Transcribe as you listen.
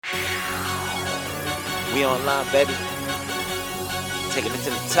We online, baby. Taking it to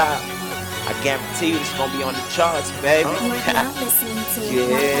the top. I guarantee you this gonna be on the charts, baby. You are now listening to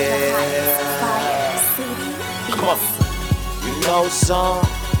one of the hottest Fire City beats. Come on. You know the song,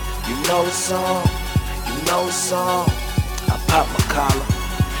 you know the song, you know the song. I pop my collar.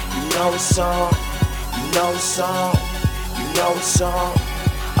 You know the song, you know the song, you know the song.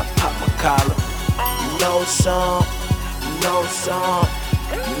 I pop my collar. You know the song, you know the song,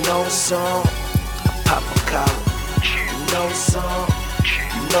 you know the song. I pop my collar. You know the song,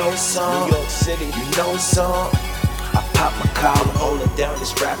 you know the song. New York City, you know the song. I pop my collar, hold it down,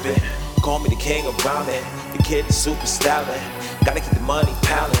 this rapping. Call me the king of rhyming. The kid is super styling. Gotta keep the money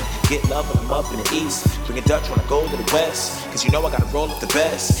piling. Get love when I'm up in the east. Bring a Dutch when I go to the west. Cause you know I gotta roll up the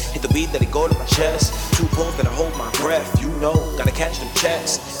best. Hit the weed that it go to my chest. 2 pulls that I hold my breath. You know, gotta catch them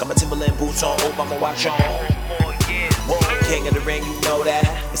checks. Got my Timberland boots on, hope I'ma watch on. Whoa, king of the ring, you know that.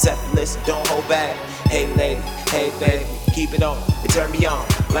 It's at the list, don't hold back. Hey lady, hey baby, keep it on. It turn me on,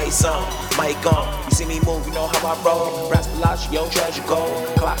 lights on, mic on. You see me move, you know how I roll. Yo, treasure gold.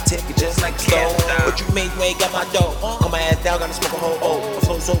 Clock ticking just like slow. What you mean you ain't got my dough? Calm my ass down, gotta smoke a whole O. My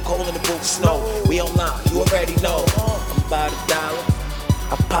flow so cold in the booth, snow. We online, you already know. I'm about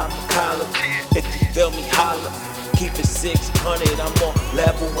 $1. I pop my collar. If you feel me, holler. Keep it 600, I'm on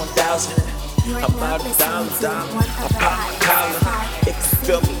level 1000. I'm about $1. I pop my collar. If you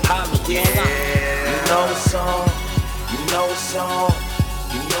feel me, holler. Yeah. You know the song. You know the song.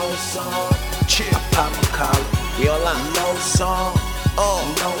 You know the song. I pop my collar. We online. You know the song. You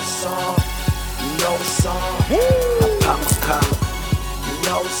know the song. You know the song. I pop my collar. You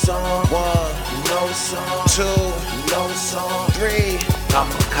know the song. 1. You know the song. 2. You know the song. 3. Pop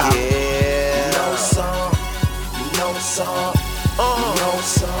my collar. Yeah. You know the song. You know the song. You know the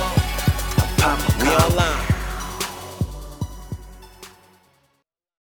song. I pop my collar. We online.